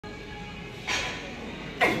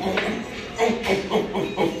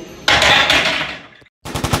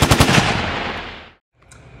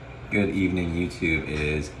Good evening, YouTube. It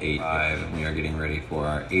is 8:05 and we are getting ready for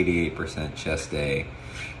our 88% chest day.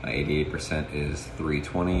 My 88% is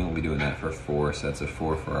 320. We'll be doing that for 4 sets of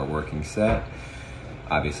 4 for our working set.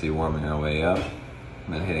 Obviously warming our way up.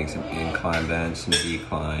 I'm then hitting some incline bench, some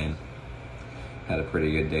decline. Had a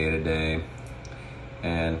pretty good day today.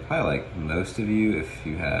 And probably like most of you, if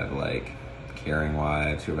you have like caring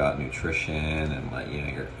wives who are about nutrition and like, you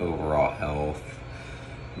know, your overall health,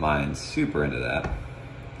 mine's super into that.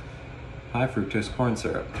 High fructose corn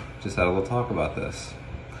syrup. Just had a little talk about this.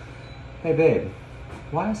 Hey babe,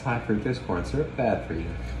 why is high fructose corn syrup bad for you?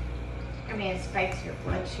 I mean, it spikes your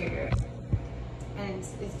blood sugar, and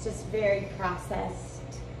it's just very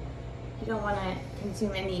processed. You don't want to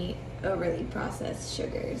consume any overly processed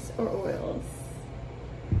sugars or oils.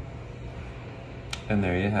 And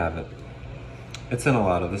there you have it. It's in a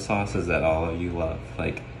lot of the sauces that all of you love,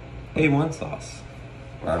 like A1 sauce,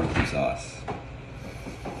 barbecue sauce,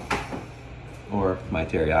 or my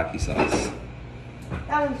teriyaki sauce.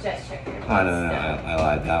 That one's just sugar. I don't know, I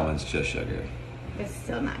lied, that one's just sugar. It's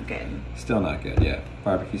still not good. Still not good, yeah.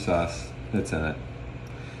 Barbecue sauce, it's in it.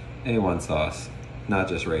 A1 sauce, not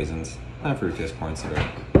just raisins, high fructose corn syrup.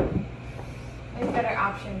 There's better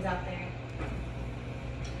options out there.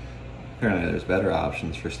 Apparently there's better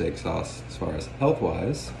options for steak sauce as far as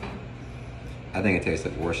health-wise. I think it tastes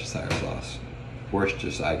like Worcestershire sauce.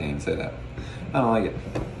 Worcestershire, I can't even say that. I don't like it.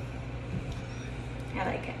 I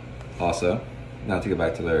like it. Also, not to go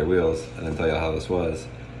back to Larry Wheels, I didn't tell you how this was.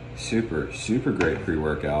 Super, super great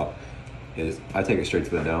pre-workout. I take it straight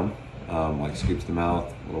to the dome, like scoops the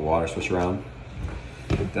mouth, a little water swish around.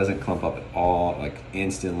 It doesn't clump up at all, like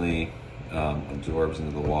instantly absorbs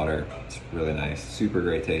into the water. It's really nice, super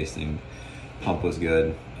great tasting. Pump was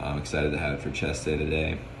good. I'm excited to have it for chest day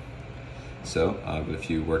today. So I've got a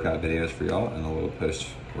few workout videos for y'all and a little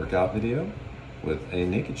post-workout video with a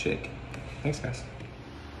naked shake. Thanks guys.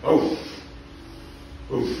 Oh.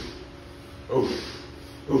 Oh. Oh.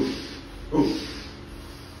 Oh. Oh.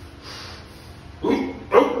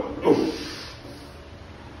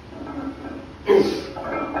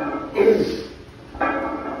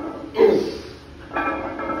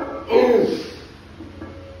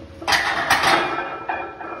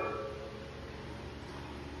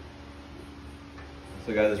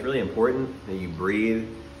 So guys, it's really important that you breathe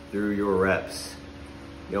through your reps.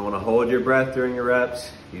 You don't want to hold your breath during your reps.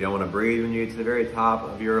 You don't want to breathe when you get to the very top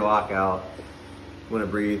of your lockout. You want to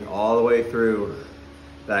breathe all the way through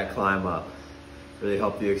that climb up. Really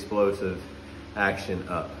help the explosive action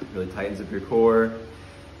up. Really tightens up your core.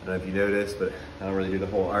 I don't know if you noticed, but I don't really do the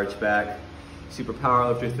whole arch back. Super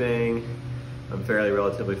powerlifter thing. I'm fairly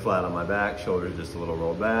relatively flat on my back, shoulders just a little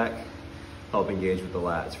rolled back. Help engage with the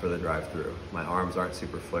lats for the drive through. My arms aren't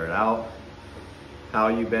super flared out. How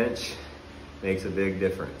you bench makes a big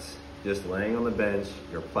difference. Just laying on the bench,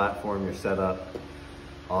 your platform, your setup,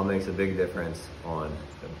 all makes a big difference on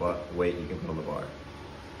the weight you can put on the bar.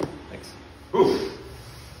 Thanks.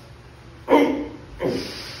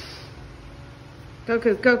 Go,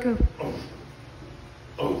 go, go.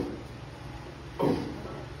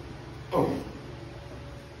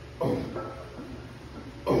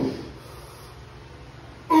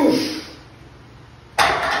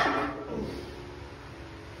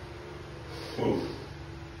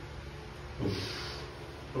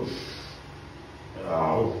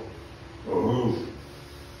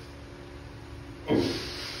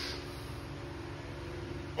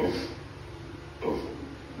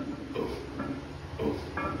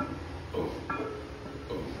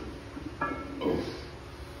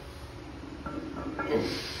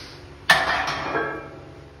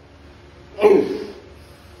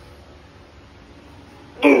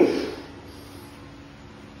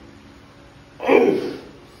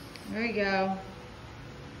 There we go.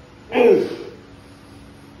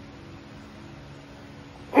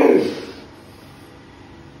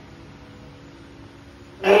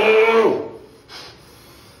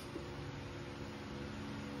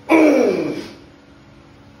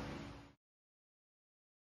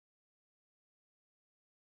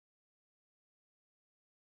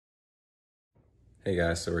 Hey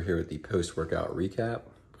guys, so we're here with the post-workout recap.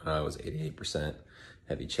 It was 88%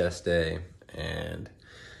 heavy chest day and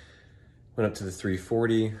went up to the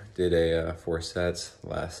 340, did a 4 sets.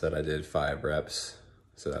 Last set I did 5 reps,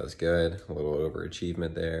 so that was good. A little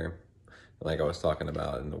overachievement there. Like I was talking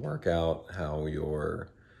about in the workout, how your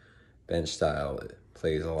bench style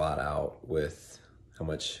plays a lot out with how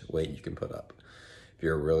much weight you can put up. If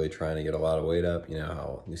you're really trying to get a lot of weight up, you know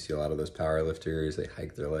how you see a lot of those power lifters, they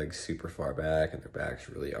hike their legs super far back and their backs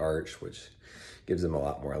really arch, which gives them a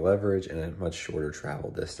lot more leverage and a much shorter travel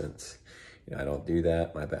distance. I don't do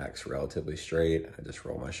that. My back's relatively straight. I just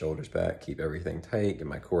roll my shoulders back, keep everything tight, get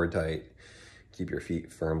my core tight, keep your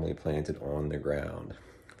feet firmly planted on the ground.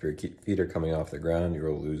 If your feet are coming off the ground,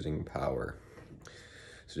 you're losing power.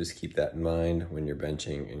 So just keep that in mind when you're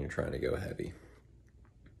benching and you're trying to go heavy.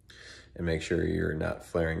 And make sure you're not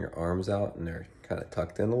flaring your arms out and they're kind of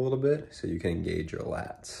tucked in a little bit so you can engage your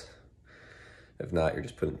lats. If not, you're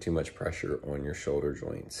just putting too much pressure on your shoulder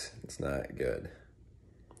joints. It's not good.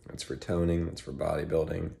 It's for toning, it's for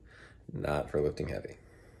bodybuilding, not for lifting heavy.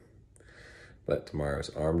 But tomorrow's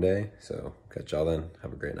arm day, so catch y'all then.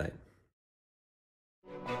 Have a great night.